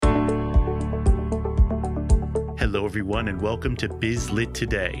Hello, everyone, and welcome to BizLit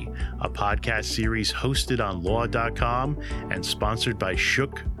Today, a podcast series hosted on law.com and sponsored by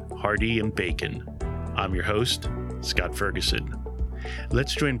Shook, Hardy, and Bacon. I'm your host, Scott Ferguson.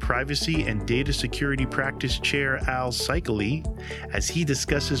 Let's join Privacy and Data Security Practice Chair Al Seikaly as he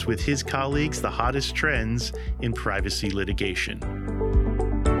discusses with his colleagues the hottest trends in privacy litigation.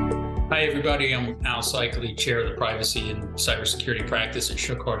 Hi, everybody. I'm Al Seikaly, Chair of the Privacy and Cybersecurity Practice at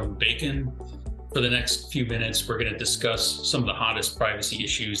Shook, Hardy, and Bacon. For the next few minutes, we're going to discuss some of the hottest privacy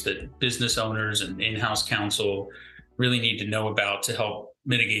issues that business owners and in-house counsel really need to know about to help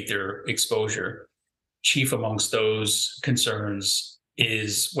mitigate their exposure. Chief amongst those concerns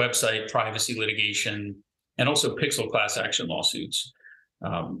is website privacy litigation and also pixel class action lawsuits.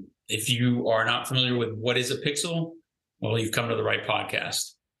 If you are not familiar with what is a pixel, well, you've come to the right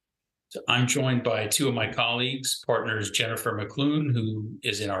podcast. So I'm joined by two of my colleagues, partners Jennifer McClune, who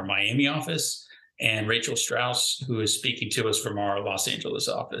is in our Miami office, and Rachel Strauss, who is speaking to us from our Los Angeles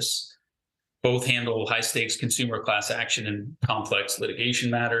office. Both handle high-stakes consumer class action and complex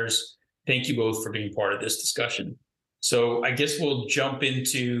litigation matters. Thank you both for being part of this discussion. So I guess we'll jump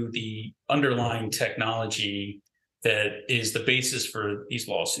into the underlying technology that is the basis for these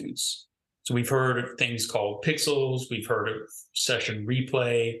lawsuits. So we've heard of things called pixels. We've heard of session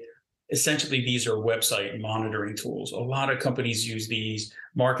replay. Essentially, these are website monitoring tools. A lot of companies use these.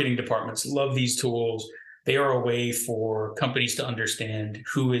 Marketing departments love these tools. They are a way for companies to understand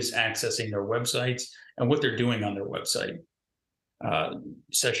who is accessing their websites and what they're doing on their website.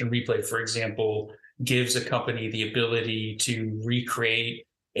 Session replay, for example, gives a company the ability to recreate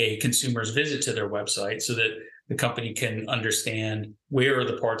a consumer's visit to their website so that the company can understand where are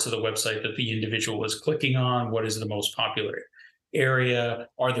the parts of the website that the individual was clicking on, what is the most popular area,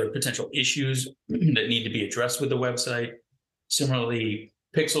 are there potential issues that need to be addressed with the website. Similarly,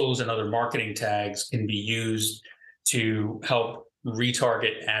 pixels and other marketing tags can be used to help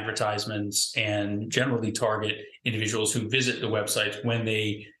retarget advertisements and generally target individuals who visit the websites when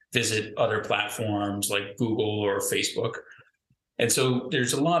they visit other platforms like Google or Facebook. And so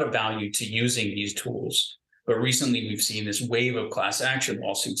there's a lot of value to using these tools. But recently, we've seen this wave of class action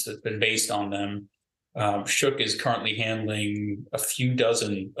lawsuits that's been based on them. Shook is currently handling a few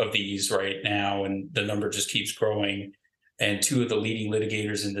dozen of these right now, and the number just keeps growing. And two of the leading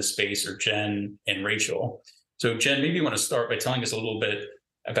litigators in this space are Jen and Rachel. So Jen, maybe you want to start by telling us a little bit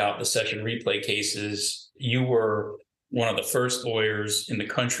about the session replay cases. You were one of the first lawyers in the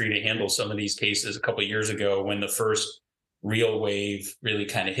country to handle some of these cases a couple of years ago when the first real wave really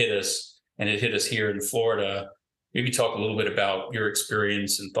kind of hit us, and it hit us here in Florida. Maybe talk a little bit about your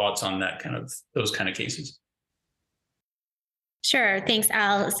experience and thoughts on those kind of cases. Sure. Thanks,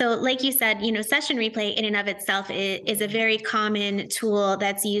 Al. So like you said, session replay in and of itself is a very common tool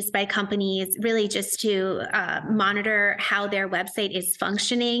that's used by companies really just to monitor how their website is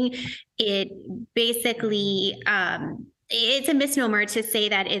functioning. It basically it's a misnomer to say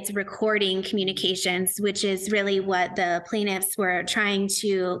that it's recording communications, which is really what the plaintiffs were trying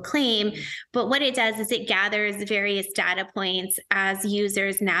to claim. But what it does is it gathers various data points as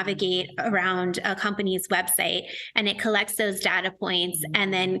users navigate around a company's website, and it collects those data points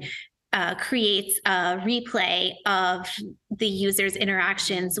and then creates a replay of the user's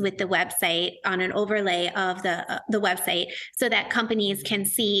interactions with the website on an overlay of the website so that companies can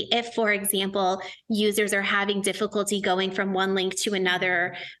see if, for example, users are having difficulty going from one link to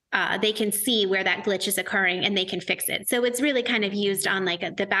another. They can see where that glitch is occurring and they can fix it. So it's really kind of used on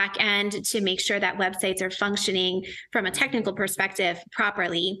the back end to make sure that websites are functioning from a technical perspective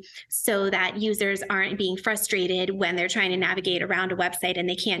properly so that users aren't being frustrated when they're trying to navigate around a website and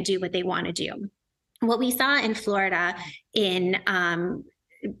they can't do what they want to do. What we saw in Florida in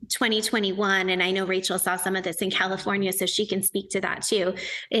 2021, and I know Rachel saw some of this in California, so she can speak to that too,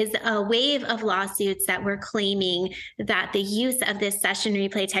 is a wave of lawsuits that were claiming that the use of this session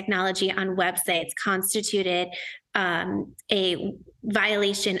replay technology on websites constituted a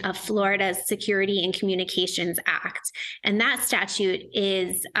violation of Florida's Security and Communications Act. And that statute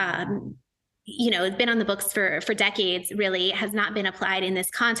is it's been on the books for decades, really has not been applied in this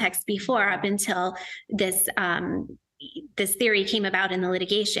context before up until this theory came about in the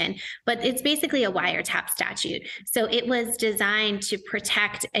litigation, but it's basically a wiretap statute. So it was designed to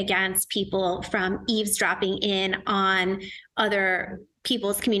protect against people from eavesdropping in on other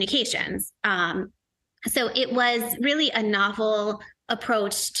people's communications. So it was really a novel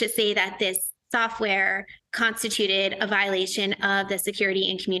approach to say that this software constituted a violation of the Security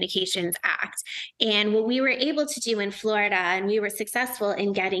and Communications Act. And what we were able to do in Florida, and we were successful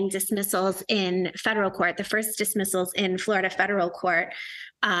in getting dismissals in federal court, the first dismissals in Florida federal court,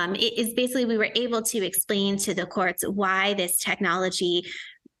 is basically we were able to explain to the courts why this technology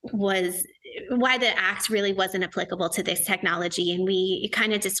why the act really wasn't applicable to this technology. And we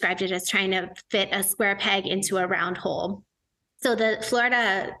kind of described it as trying to fit a square peg into a round hole. So the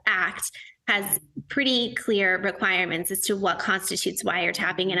Florida Act has pretty clear requirements as to what constitutes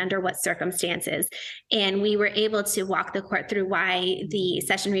wiretapping and under what circumstances. And we were able to walk the court through why the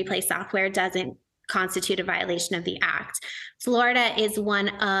session replay software doesn't constitute a violation of the act. Florida is one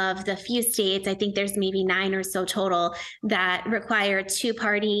of the few states, I think there's maybe 9 or so total, that require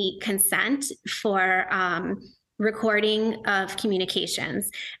two-party consent for recording of communications.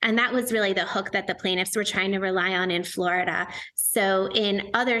 And that was really the hook that the plaintiffs were trying to rely on in Florida. So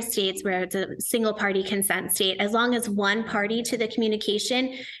in other states where it's a single party consent state, as long as one party to the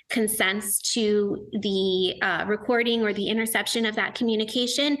communication consents to the recording or the interception of that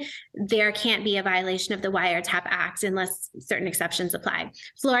communication, there can't be a violation of the Wiretap Act unless certain exceptions apply.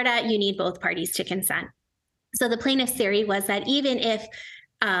 Florida, you need both parties to consent. So the plaintiff's theory was that even if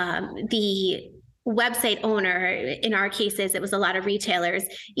the website owner, in our cases, it was a lot of retailers,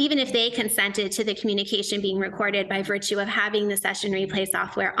 even if they consented to the communication being recorded by virtue of having the session replay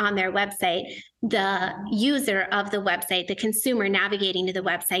software on their website, the user of the website, the consumer navigating to the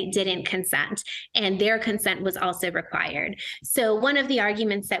website, didn't consent, and their consent was also required. So one of the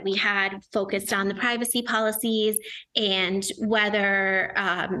arguments that we had focused on the privacy policies and whether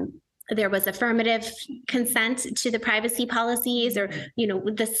there was affirmative consent to the privacy policies, or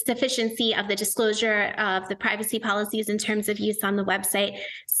the sufficiency of the disclosure of the privacy policies in terms of use on the website,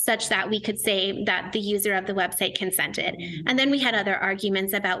 such that we could say that the user of the website consented. And then we had other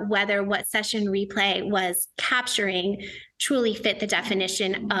arguments about whether what session replay was capturing truly fit the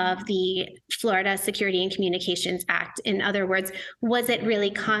definition of the Florida Security and Communications Act. In other words, was it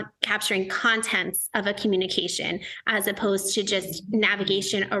really capturing contents of a communication as opposed to just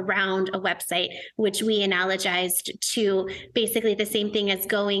navigation around a website, which we analogized to basically the same thing as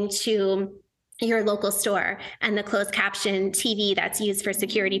going to your local store, and the closed caption TV that's used for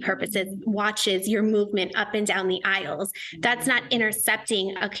security purposes watches your movement up and down the aisles. That's not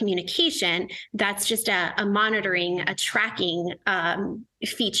intercepting a communication. That's just a monitoring, a tracking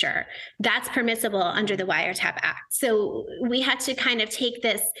feature. That's permissible under the Wiretap Act. So we had to kind of take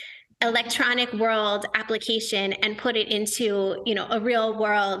this electronic world application and put it into, a real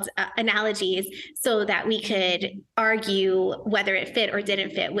world analogies so that we could argue whether it fit or didn't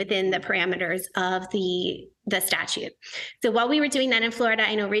fit within the parameters of the statute. So while we were doing that in Florida,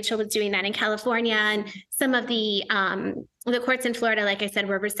 I know Rachel was doing that in California, and some of the courts in Florida, like I said,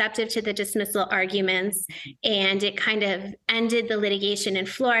 were receptive to the dismissal arguments, and it kind of ended the litigation in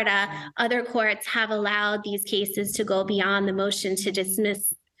Florida. Other courts have allowed these cases to go beyond the motion to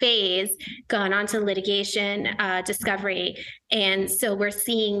dismiss phase, gone on to litigation, discovery. And so we're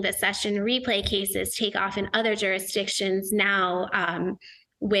seeing the session replay cases take off in other jurisdictions now,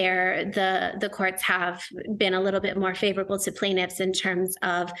 where the courts have been a little bit more favorable to plaintiffs in terms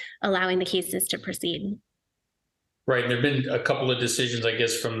of allowing the cases to proceed. Right. There have been a couple of decisions, I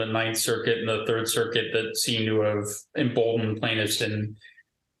guess, from the Ninth Circuit and the Third Circuit that seem to have emboldened plaintiffs in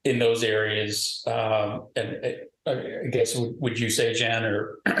those areas. And I guess, would you say, Jen,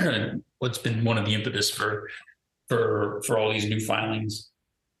 or what's been one of the impetus for all these new filings?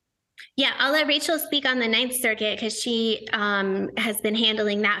 Yeah, I'll let Rachel speak on the Ninth Circuit because she has been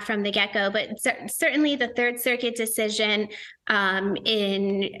handling that from the get-go. But certainly the Third Circuit decision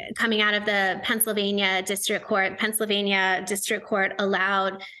in coming out of the Pennsylvania District Court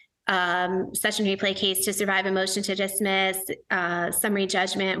allowed session replay case to survive a motion to dismiss. Summary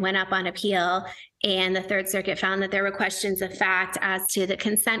judgment went up on appeal, and the Third Circuit found that there were questions of fact as to the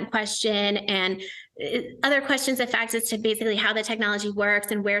consent question and other questions of fact as to basically how the technology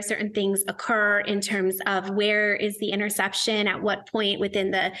works and where certain things occur in terms of where is the interception, at what point within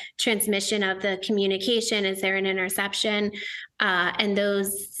the transmission of the communication is there an interception,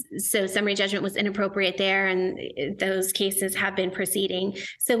 so summary judgment was inappropriate there, and those cases have been proceeding.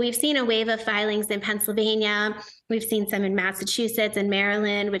 So we've seen a wave of filings in Pennsylvania. We've seen some in Massachusetts and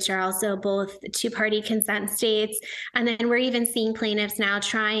Maryland, which are also both two-party consent states. And then we're even seeing plaintiffs now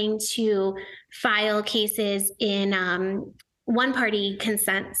trying to file cases in one-party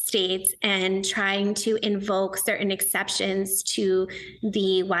consent states and trying to invoke certain exceptions to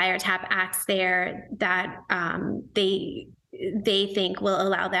the Wiretap Acts there that they think will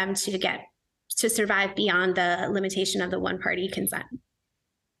allow them to survive beyond the limitation of the one-party consent.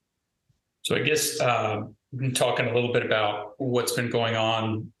 So I guess we've been talking a little bit about what's been going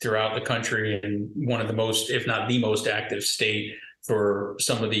on throughout the country, and one of the most, if not the most active state for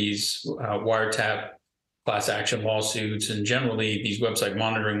some of these wiretap class action lawsuits and generally these website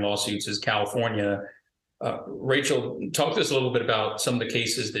monitoring lawsuits is California. Rachel, talk to us a little bit about some of the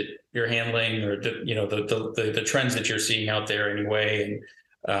cases that you're handling, or the trends that you're seeing out there anyway,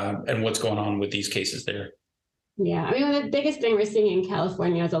 and what's going on with these cases there. Yeah, I mean, the biggest thing we're seeing in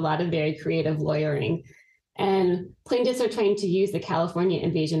California is a lot of very creative lawyering. And plaintiffs are trying to use the California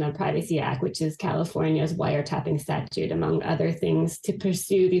Invasion of Privacy Act, which is California's wiretapping statute, among other things, to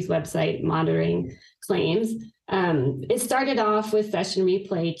pursue these website monitoring claims. It started off with session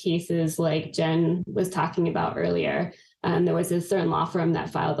replay cases like Jen was talking about earlier. There was a certain law firm that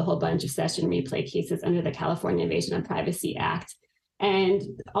filed a whole bunch of session replay cases under the California Invasion of Privacy Act. And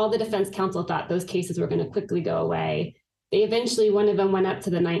all the defense counsel thought those cases were going to quickly go away. They eventually, one of them went up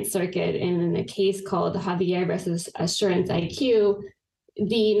to the Ninth Circuit, and in a case called Javier versus Assurance IQ,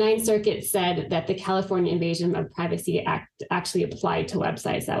 the Ninth Circuit said that the California Invasion of Privacy Act actually applied to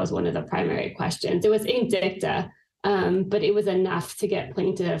websites. That was one of the primary questions. It was in dicta, but it was enough to get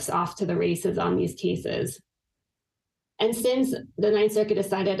plaintiffs off to the races on these cases. And since the Ninth Circuit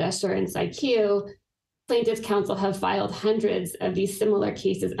decided Assurance IQ, plaintiffs' counsel have filed hundreds of these similar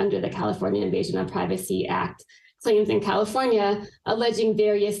cases under the California Invasion of Privacy Act claims in California, alleging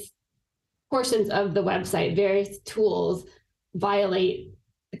various portions of the website, various tools violate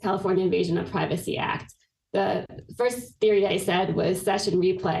the California Invasion of Privacy Act. The first theory I said was session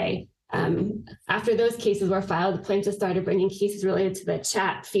replay. After those cases were filed, the plaintiffs started bringing cases related to the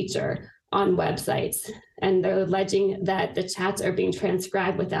chat feature on websites. And they're alleging that the chats are being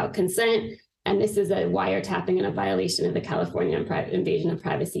transcribed without consent. And this is a wiretapping and a violation of the California Invasion of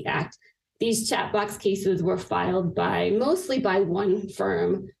Privacy Act. These chat box cases were filed mostly by one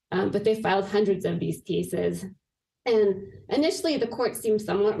firm, but they filed hundreds of these cases. And initially, the court seemed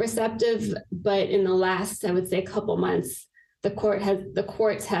somewhat receptive, but in the last, I would say, couple months, the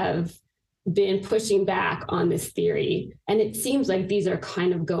courts have been pushing back on this theory. And it seems like these are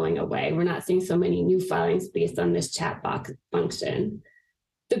kind of going away. We're not seeing so many new filings based on this chat box function.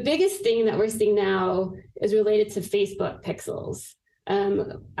 The biggest thing that we're seeing now is related to Facebook pixels.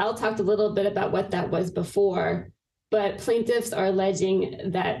 Al talked a little bit about what that was before, but plaintiffs are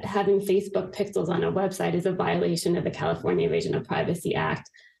alleging that having Facebook pixels on a website is a violation of the California Invasion of Privacy Act,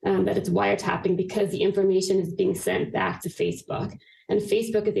 that it's wiretapping because the information is being sent back to Facebook. And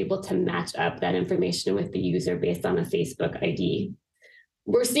Facebook is able to match up that information with the user based on a Facebook ID.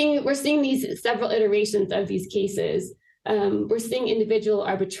 We're seeing these several iterations of these cases. We're seeing individual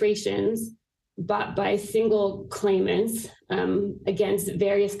arbitrations by single claimants against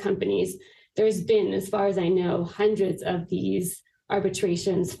various companies. There's been, as far as I know, hundreds of these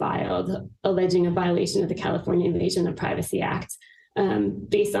arbitrations filed alleging a violation of the California Invasion of Privacy Act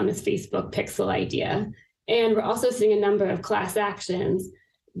based on this Facebook pixel idea. And we're also seeing a number of class actions.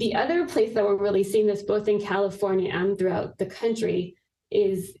 The other place that we're really seeing this, both in California and throughout the country,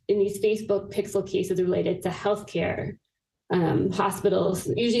 is in these Facebook pixel cases related to healthcare. Hospitals,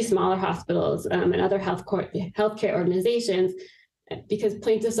 usually smaller hospitals, and other healthcare organizations, because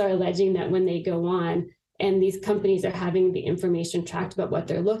plaintiffs are alleging that when they go on and these companies are having the information tracked about what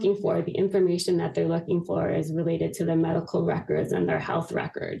they're looking for, the information that they're looking for is related to their medical records and their health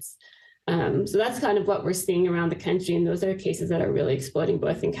records. So that's kind of what we're seeing around the country, and those are cases that are really exploding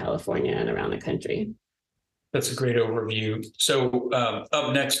both in California and around the country. That's a great overview. So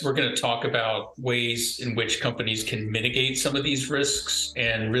up next, we're going to talk about ways in which companies can mitigate some of these risks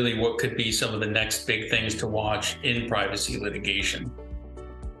and really what could be some of the next big things to watch in privacy litigation.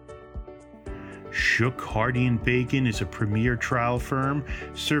 Shook, Hardy & Bacon is a premier trial firm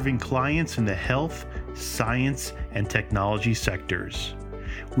serving clients in the health, science, and technology sectors.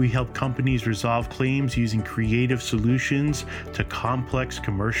 We help companies resolve claims using creative solutions to complex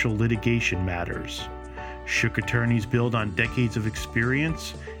commercial litigation matters. Shook attorneys build on decades of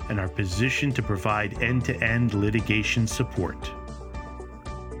experience and are positioned to provide end-to-end litigation support.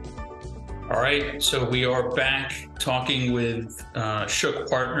 All right, so we are back talking with Shook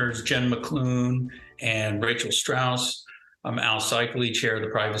partners Jen McClune and Rachel Strauss. I'm Al Cycli, chair of the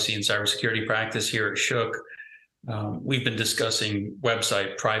privacy and cybersecurity practice here at Shook. We've been discussing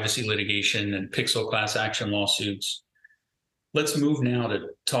website privacy litigation and pixel class action lawsuits. Let's move now to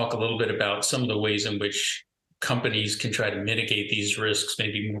talk a little bit about some of the ways in which companies can try to mitigate these risks,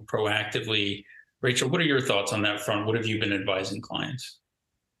 maybe more proactively. Rachel, what are your thoughts on that front? What have you been advising clients?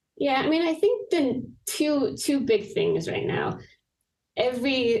 Yeah, I mean, I think the two big things right now.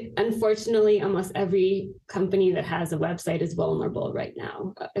 Unfortunately, almost every company that has a website is vulnerable right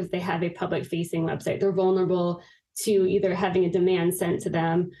now. If they have a public facing website, they're vulnerable to either having a demand sent to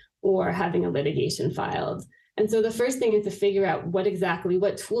them or having a litigation filed. And so the first thing is to figure out what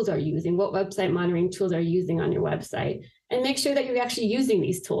tools are you using, what website monitoring tools are you using on your website, and make sure that you're actually using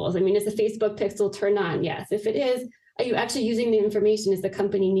these tools. I mean, is the Facebook pixel turned on? Yes. If it is, are you actually using the information? Does the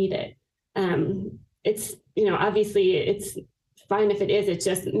company need it? It's, obviously it's fine if it is. It's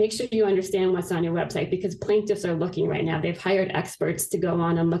just make sure you understand what's on your website, because plaintiffs are looking right now. They've hired experts to go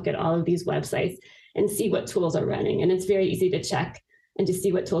on and look at all of these websites and see what tools are running. And it's very easy to check and to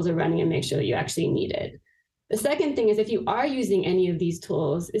see what tools are running and make sure that you actually need it. The second thing is, if you are using any of these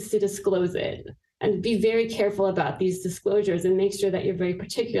tools, is to disclose it and be very careful about these disclosures and make sure that you're very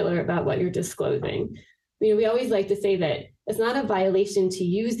particular about what you're disclosing. We always like to say that it's not a violation to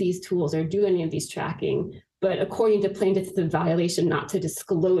use these tools or do any of these tracking, but according to plaintiffs, it's a violation not to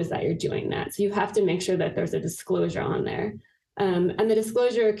disclose that you're doing that. So you have to make sure that there's a disclosure on there. And the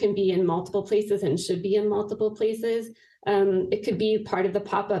disclosure can be in multiple places and should be in multiple places. It could be part of the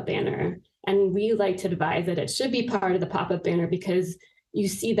pop-up banner. And we like to advise that it should be part of the pop-up banner, because you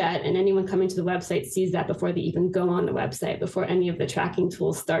see that, and anyone coming to the website sees that before they even go on the website, before any of the tracking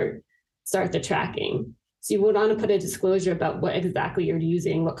tools start the tracking. So you would want to put a disclosure about what exactly you're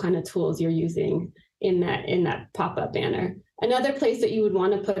using, what kind of tools you're using in that pop-up banner. Another place that you would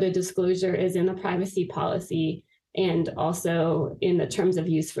want to put a disclosure is in the privacy policy and also in the terms of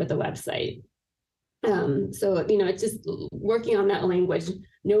use for the website. So, it's just working on that language,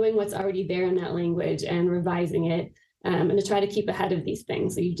 knowing what's already there in that language and revising it, and to try to keep ahead of these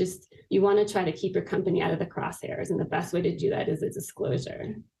things. So you want to try to keep your company out of the crosshairs. And the best way to do that is a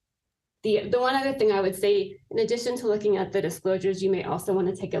disclosure. The one other thing I would say, in addition to looking at the disclosures, you may also want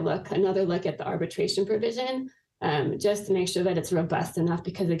to take another look at the arbitration provision, just to make sure that it's robust enough,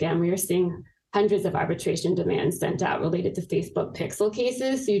 because again, we are seeing hundreds of arbitration demands sent out related to Facebook pixel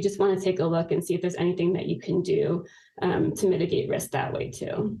cases. So you just want to take a look and see if there's anything that you can do to mitigate risk that way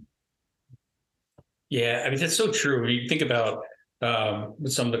too. Yeah, I mean, that's so true. When you think about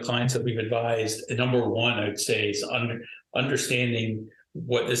with some of the clients that we've advised, number one, I'd say is understanding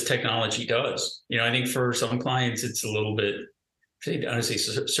what this technology does. I think for some clients, it's a little bit, honestly,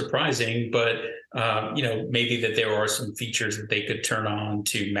 surprising, but maybe that there are some features that they could turn on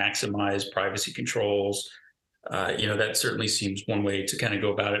to maximize privacy controls. That certainly seems one way to kind of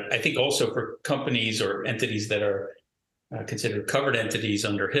go about it. I think also for companies or entities that are considered covered entities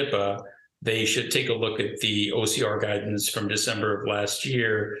under HIPAA, they should take a look at the OCR guidance from December of last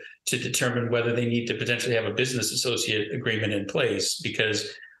year to determine whether they need to potentially have a business associate agreement in place, because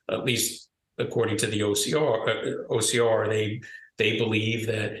at least according to the OCR, they believe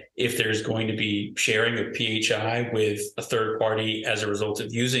that if there's going to be sharing of PHI with a third party as a result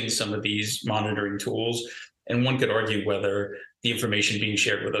of using some of these monitoring tools, and one could argue whether the information being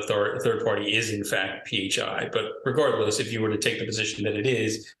shared with a third party is in fact PHI. But regardless, if you were to take the position that it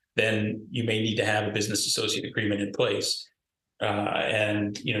is, then you may need to have a business associate agreement in place.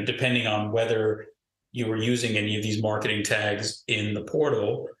 And depending on whether you were using any of these marketing tags in the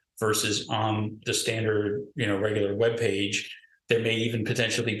portal versus on the standard, regular web page, there may even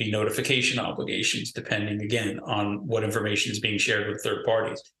potentially be notification obligations, depending again on what information is being shared with third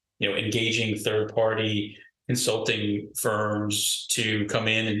parties. Engaging third party consulting firms to come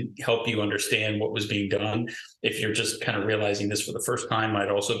in and help you understand what was being done. If you're just kind of realizing this for the first time, might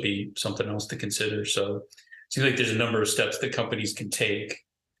also be something else to consider. So it seems like there's a number of steps that companies can take.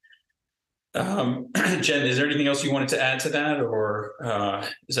 Jen, is there anything else you wanted to add to that, or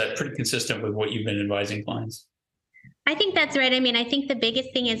is that pretty consistent with what you've been advising clients? I think that's right. I mean, I think the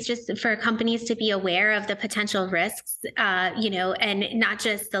biggest thing is just for companies to be aware of the potential risks, and not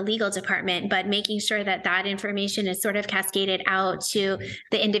just the legal department, but making sure that that information is sort of cascaded out to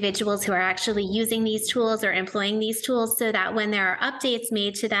the individuals who are actually using these tools or employing these tools, so that when there are updates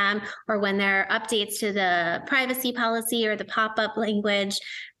made to them, or when there are updates to the privacy policy or the pop-up language,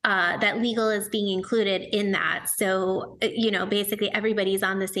 that legal is being included in that. So, basically everybody's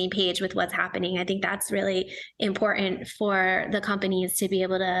on the same page with what's happening. I think that's really important for the companies to be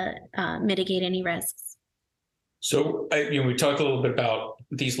able to mitigate any risks. So, we talked a little bit about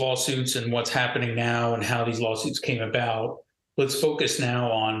these lawsuits and what's happening now and how these lawsuits came about. Let's focus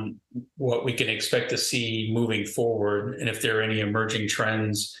now on what we can expect to see moving forward, and if there are any emerging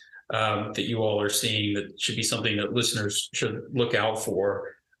trends that you all are seeing that should be something that listeners should look out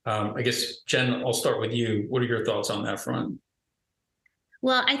for. I guess, Jen, I'll start with you. What are your thoughts on that front?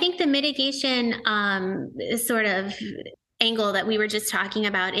 Well, I think the mitigation sort of angle that we were just talking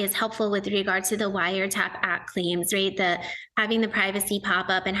about is helpful with regard to the Wiretap Act claims, right? Having the privacy pop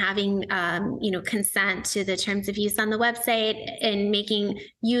up and having, consent to the terms of use on the website and making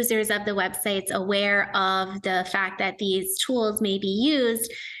users of the websites aware of the fact that these tools may be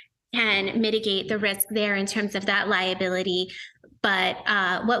used can mitigate the risk there in terms of that liability. But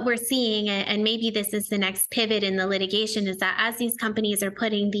what we're seeing, and maybe this is the next pivot in the litigation, is that as these companies are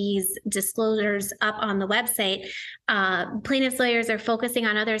putting these disclosures up on the website, plaintiffs' lawyers are focusing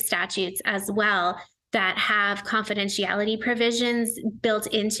on other statutes as well that have confidentiality provisions built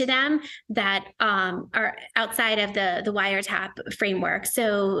into them that are outside of the wiretap framework.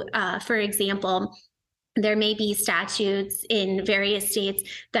 So, for example, there may be statutes in various states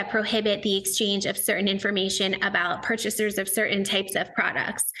that prohibit the exchange of certain information about purchasers of certain types of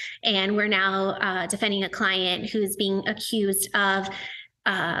products. And we're now defending a client who's being accused of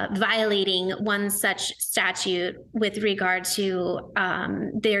violating one such statute with regard to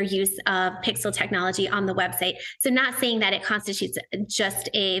their use of pixel technology on the website. So not saying that it constitutes just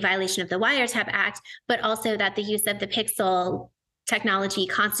a violation of the Wiretap Act, but also that the use of the pixel technology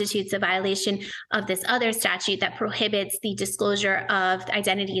constitutes a violation of this other statute that prohibits the disclosure of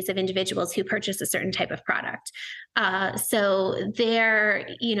identities of individuals who purchase a certain type of product. So there,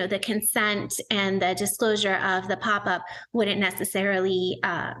 the consent and the disclosure of the pop-up wouldn't necessarily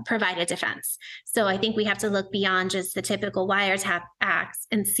provide a defense. So I think we have to look beyond just the typical wiretap acts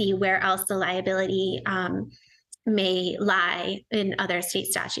and see where else the liability may lie in other state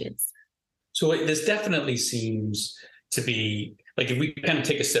statutes. So this definitely seems to be, like, if we kind of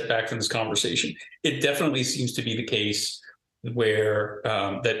take a step back from this conversation, it definitely seems to be the case where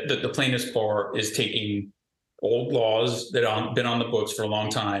that the plaintiff's bar is taking old laws that have been on the books for a long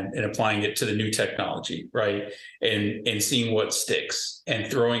time and applying it to the new technology, right? And seeing what sticks and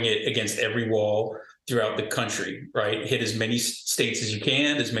throwing it against every wall throughout the country, right? Hit as many states as you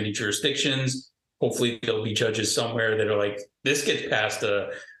can, as many jurisdictions. Hopefully there'll be judges somewhere that are like, this gets past a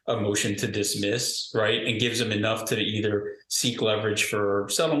motion to dismiss, right? And gives them enough to either seek leverage for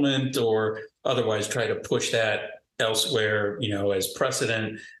settlement or otherwise try to push that elsewhere, as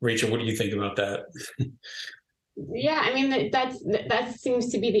precedent. Rachel, what do you think about that? Yeah, I mean, that seems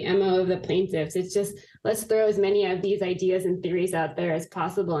to be the MO of the plaintiffs. It's just, let's throw as many of these ideas and theories out there as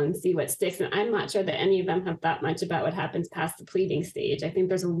possible and see what sticks. And I'm not sure that any of them have thought much about what happens past the pleading stage. I think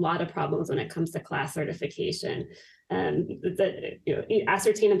there's a lot of problems when it comes to class certification.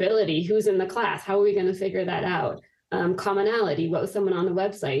 Ascertainability, who's in the class, how are we going to figure that out? Commonality, what was someone on the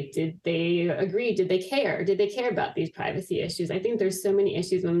website? Did they agree? Did they care? Did they care about these privacy issues? I think there's so many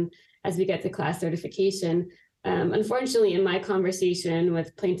issues as we get to class certification. Unfortunately, in my conversation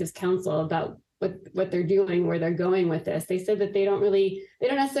with plaintiffs' counsel about what they're doing, where they're going with this, they said that they don't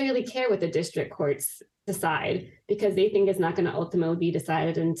necessarily care what the district courts decide, because they think it's not going to ultimately be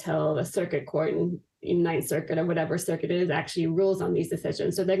decided until the circuit court in Ninth Circuit or whatever circuit it is actually rules on these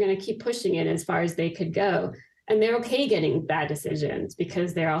decisions. So they're going to keep pushing it as far as they could go. And they're okay getting bad decisions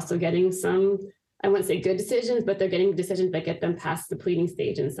because they're also getting some, I wouldn't say good decisions, but they're getting decisions that get them past the pleading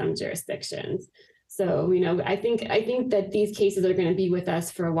stage in some jurisdictions. So, I think that these cases are going to be with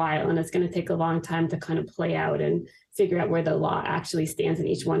us for a while, and it's going to take a long time to kind of play out and figure out where the law actually stands in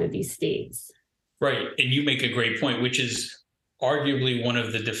each one of these states. Right. And you make a great point, which is arguably one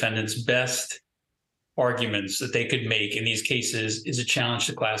of the defendant's best arguments that they could make in these cases is a challenge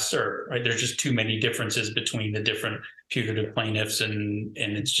to class cert, right? There's just too many differences between the different putative plaintiffs, and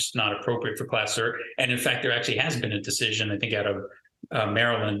it's just not appropriate for class cert. And in fact, there actually has been a decision, I think, out of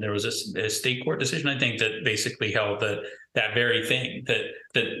Maryland. There was a state court decision, I think, that basically held that very thing,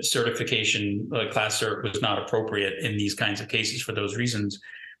 that certification, class cert, was not appropriate in these kinds of cases for those reasons.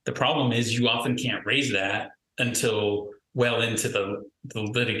 The problem is you often can't raise that until well into the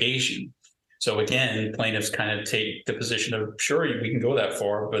litigation. So again, plaintiffs kind of take the position of, sure, we can go that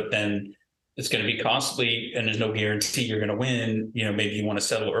far, but then it's going to be costly and there's no guarantee you're going to win. Maybe you want to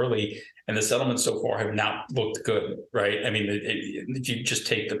settle early. And the settlements so far have not looked good, right? I mean, if you just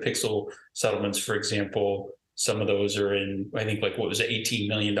take the Pixel settlements, for example, some of those are in, I think, like, what was it, $18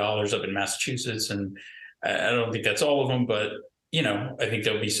 million up in Massachusetts. And I don't think that's all of them, but, I think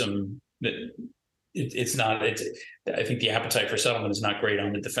there'll be some, I think the appetite for settlement is not great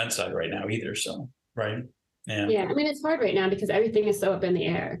on the defense side right now either. So, right. Yeah. I mean, it's hard right now because everything is so up in the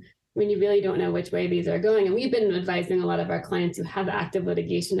air. I mean, you really don't know which way these are going. And we've been advising a lot of our clients who have active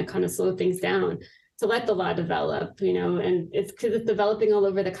litigation to kind of slow things down, to let the law develop, and it's because it's developing all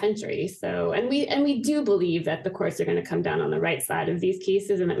over the country. So, and we do believe that the courts are going to come down on the right side of these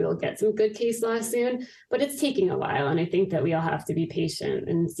cases and that we will get some good case law soon, but it's taking a while. And I think that we all have to be patient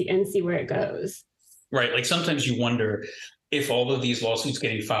and see where it goes. right? Like sometimes you wonder if all of these lawsuits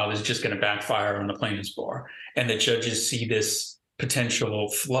getting filed is just going to backfire on the plaintiff's bar, and the judges see this potential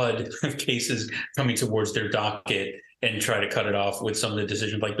flood of cases coming towards their docket and try to cut it off with some of the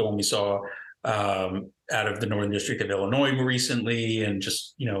decisions like the one we saw out of the Northern District of Illinois recently, and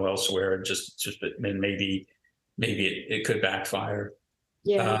just elsewhere. Just and maybe it could backfire.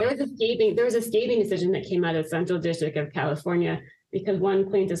 Yeah, there was a scathing decision that came out of Central District of California because one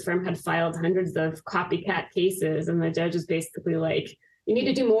plaintiff's firm had filed hundreds of copycat cases, and the judge was basically like, you need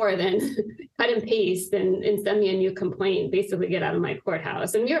to do more than cut and paste and send me a new complaint, basically get out of my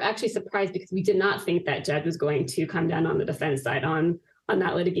courthouse. And we were actually surprised because we did not think that judge was going to come down on the defense side on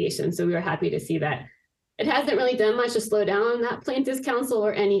that litigation. So we were happy to see that. It hasn't really done much to slow down that plaintiff's counsel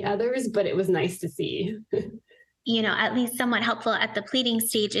or any others, but it was nice to see. At least somewhat helpful at the pleading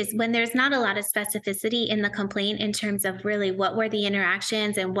stage is when there's not a lot of specificity in the complaint in terms of really what were the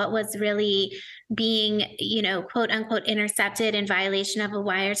interactions and what was really being, quote unquote, intercepted in violation of a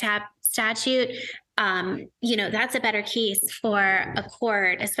wiretap statute. That's a better case for a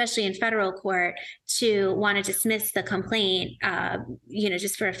court, especially in federal court, to want to dismiss the complaint,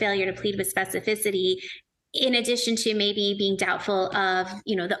 just for a failure to plead with specificity, in addition to maybe being doubtful of,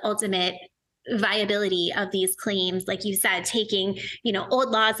 the ultimate viability of these claims. Like you said, taking, old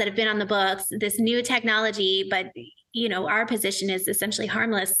laws that have been on the books, this new technology, but our position is essentially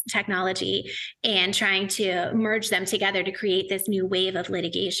harmless technology, and trying to merge them together to create this new wave of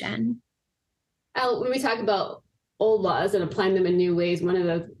litigation. When we talk about old laws and applying them in new ways, one of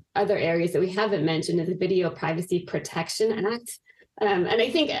the other areas that we haven't mentioned is the Video Privacy Protection Act. And I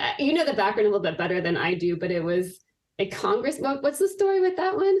think you know the background a little bit better than I do, but it was a Congress. What's the story with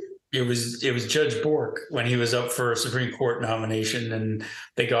that one? It was Judge Bork when he was up for a Supreme Court nomination, and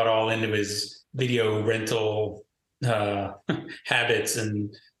they got all into his video rental habits,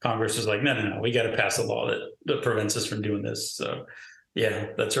 and Congress was like, no, we got to pass a law that prevents us from doing this. So yeah,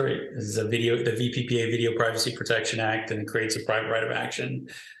 that's right. It's the VPPA, Video Privacy Protection Act, and it creates a private right of action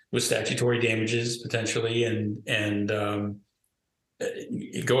with statutory damages potentially. And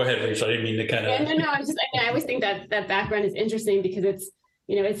go ahead, Rachel. I didn't mean to kind of. Yeah, no. I always think that background is interesting because it's,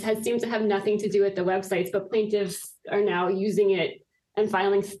 it seems to have nothing to do with the websites, but plaintiffs are now using it and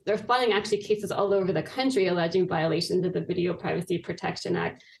they're filing actually cases all over the country alleging violations of the Video Privacy Protection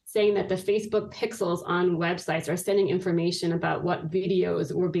Act, saying that the Facebook pixels on websites are sending information about what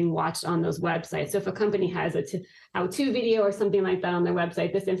videos were being watched on those websites. So if a company has a how-to video or something like that on their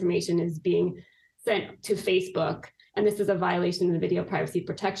website, this information is being sent to Facebook. And this is a violation of the Video Privacy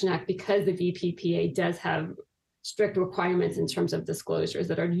Protection Act because the VPPA does have strict requirements in terms of disclosures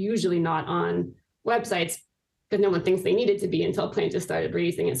that are usually not on websites because no one thinks they needed to be until plaintiffs started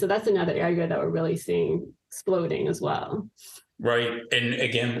raising it. So that's another area that we're really seeing exploding as well. Right. And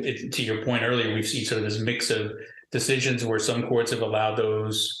again, to your point earlier, we've seen sort of this mix of decisions where some courts have allowed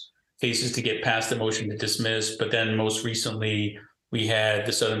those cases to get past the motion to dismiss. But then most recently, we had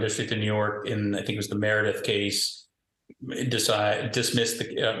the Southern District of New York in, I think it was the Meredith case, dismissed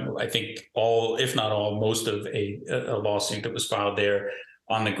the, I think all, if not all, most of a lawsuit that was filed there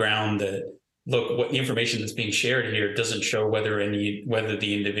on the ground that, look, what the information that's being shared here doesn't show whether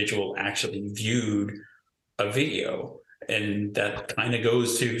the individual actually viewed a video, and that kind of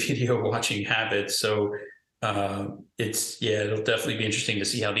goes to video watching habits. So it'll definitely be interesting to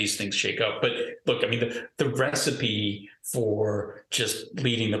see how these things shake up. But look, I mean, the recipe for just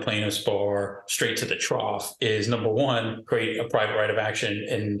leading the plaintiff's bar straight to the trough is, number one, create a private right of action,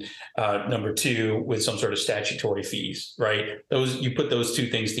 and number two, with some sort of statutory fees, right? You put those two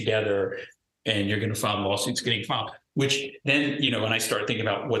things together, and you're going to find lawsuits getting filed, which then, when I start thinking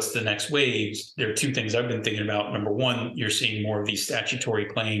about what's the next waves, there are two things I've been thinking about. Number one, you're seeing more of these statutory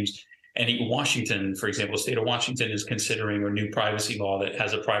claims. And Washington, for example, the state of Washington is considering a new privacy law that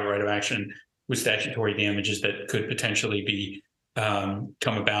has a private right of action with statutory damages that could potentially be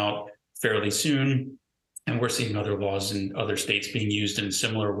come about fairly soon. And we're seeing other laws in other states being used in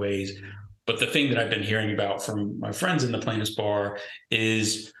similar ways. But the thing that I've been hearing about from my friends in the plaintiff's bar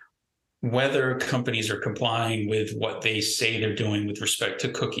is whether companies are complying with what they say they're doing with respect to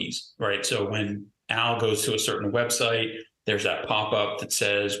cookies, right? So when Al goes to a certain website, there's that pop-up that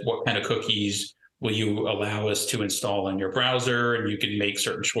says, what kind of cookies will you allow us to install in your browser? And you can make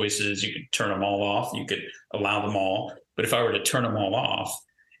certain choices. You can turn them all off. You could allow them all. But if I were to turn them all off,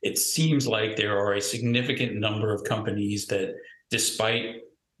 it seems like there are a significant number of companies that, despite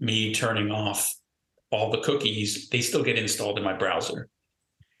me turning off all the cookies, they still get installed in my browser.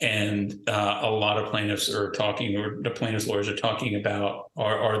 And a lot of plaintiffs are talking, or the plaintiffs' lawyers are talking about,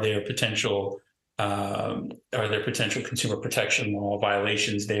 are there potential consumer protection law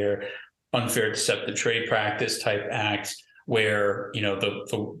violations there? unfair deceptive trade practice type acts where,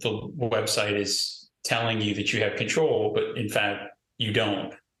 the website is telling you that you have control, but in fact you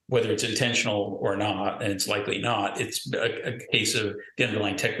don't, whether it's intentional or not, and it's likely not. It's a case of the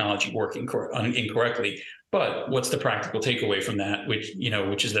underlying technology working incorrectly. But what's the practical takeaway from that,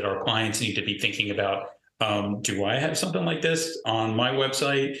 which is that our clients need to be thinking about, do I have something like this on my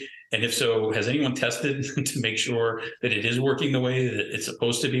website? And if so, has anyone tested to make sure that it is working the way that it's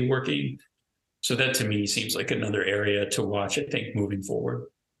supposed to be working? So that to me seems like another area to watch, I think, moving forward.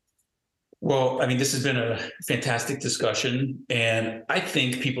 Well, I mean, this has been a fantastic discussion, and I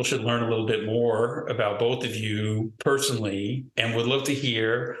think people should learn a little bit more about both of you personally, and would love to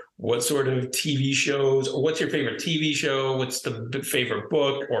hear what sort of TV shows, or what's your favorite TV show? What's the favorite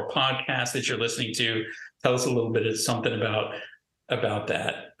book or podcast that you're listening to? Tell us a little bit of something about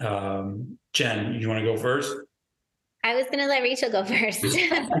that. Jen, you want to go first? I was going to let Rachel go first.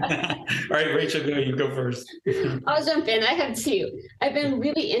 All right, Rachel, you go first. I'll jump in. I have two. I've been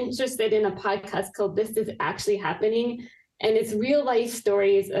really interested in a podcast called This Is Actually Happening. And it's real life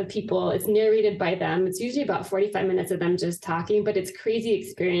stories of people. It's narrated by them. It's usually about 45 minutes of them just talking, but it's crazy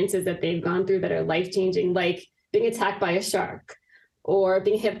experiences that they've gone through that are life-changing, like being attacked by a shark or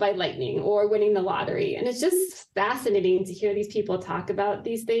being hit by lightning or winning the lottery. And it's just fascinating to hear these people talk about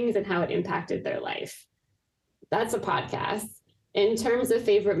these things and how it impacted their life. That's a podcast. In terms of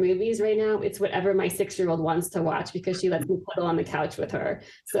favorite movies right now, it's whatever my 6-year-old wants to watch because she lets me cuddle on the couch with her.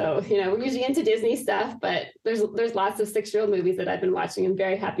 So, we're usually into Disney stuff, but there's lots of 6-year-old movies that I've been watching. I'm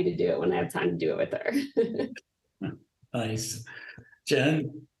very happy to do it when I have time to do it with her. Nice.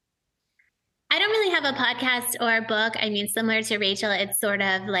 Jen? I don't really have a podcast or a book. I mean, similar to Rachel, it's sort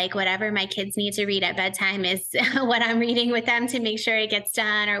of like whatever my kids need to read at bedtime is what I'm reading with them to make sure it gets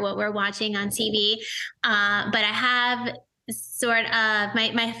done, or what we're watching on TV. But I have sort of,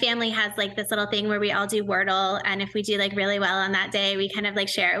 my family has like this little thing where we all do Wordle. And if we do like really well on that day, we kind of like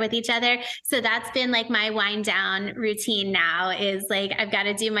share it with each other. So that's been like my wind down routine now, is like, I've got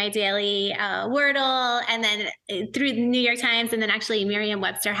to do my daily Wordle, and then through the New York Times. And then actually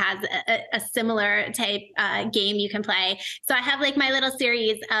Merriam-Webster has a similar type game you can play. So I have like my little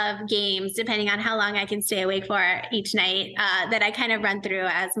series of games, depending on how long I can stay awake for each night, that I kind of run through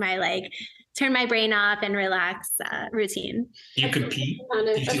as my like turn my brain off and relax routine. Do you compete?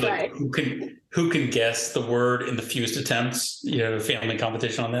 Do you see like who can guess the word in the fewest attempts? You have a family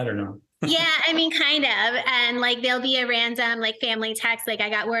competition on that or no? Yeah, I mean, kind of. And like, there'll be a random like family text, like I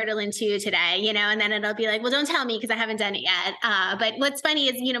got Wordle in 2 today, and then it'll be like, well, don't tell me because I haven't done it yet. But what's funny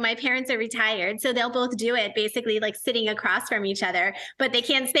is, my parents are retired, so they'll both do it basically like sitting across from each other, but they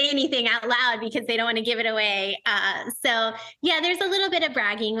can't say anything out loud because they don't want to give it away. So yeah, there's a little bit of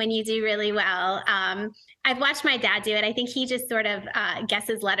bragging when you do really well. I've watched my dad do it. I think he just sort of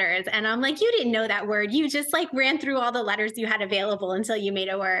guesses letters. And I'm like, you didn't know that word. You just like ran through all the letters you had available until you made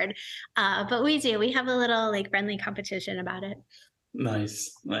a word. But we have a little like friendly competition about it.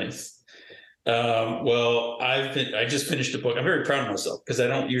 Nice. Well, I just finished a book. I'm very proud of myself because I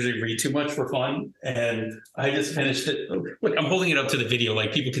don't usually read too much for fun. And I just finished it. Look, I'm holding it up to the video.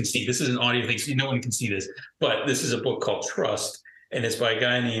 Like people can see, this is an audio thing, so no one can see this, but this is a book called Trust. And it's by a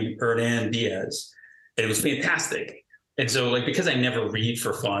guy named Hernan Diaz. And it was fantastic. And so like, because I never read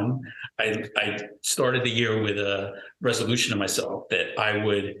for fun, I started the year with a resolution to myself that I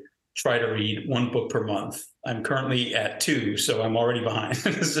would try to read 1 book per month. I'm currently at 2, so I'm already behind.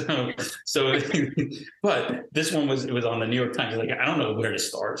 so, but this one was on the New York Times. Like, I don't know where to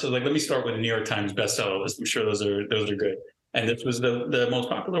start. So like, let me start with the New York Times bestseller list. I'm sure those are good. And this was the most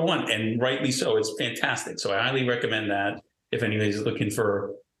popular one, and rightly so. It's fantastic. So I highly recommend that if anybody's looking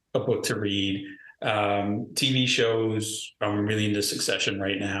for a book to read. TV shows, I'm really into Succession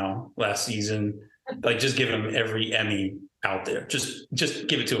right now. Last season, like just give them every Emmy out there. Just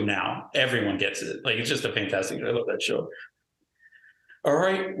give it to them now. Everyone gets it. Like, it's just a fantastic. I love that show. All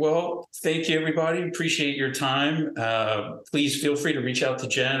right. Well, thank you, everybody. Appreciate your time. Please feel free to reach out to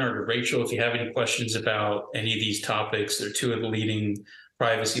Jen or to Rachel if you have any questions about any of these topics. They're 2 of the leading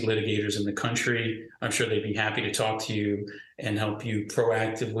privacy litigators in the country. I'm sure they'd be happy to talk to you and help you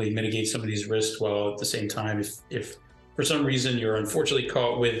proactively mitigate some of these risks, while at the same time, if for some reason you're unfortunately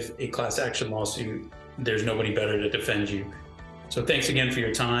caught with a class action lawsuit, there's nobody better to defend you. So thanks again for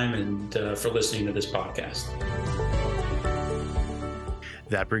your time and for listening to this podcast.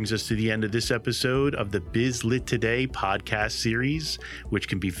 That brings us to the end of this episode of the Biz Lit Today podcast series, which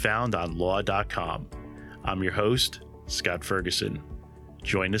can be found on law.com. I'm your host, Scott Ferguson.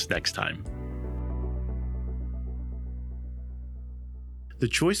 Join us next time. The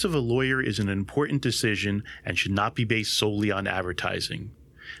choice of a lawyer is an important decision and should not be based solely on advertising.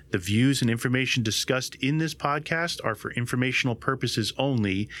 The views and information discussed in this podcast are for informational purposes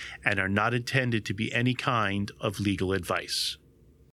only and are not intended to be any kind of legal advice.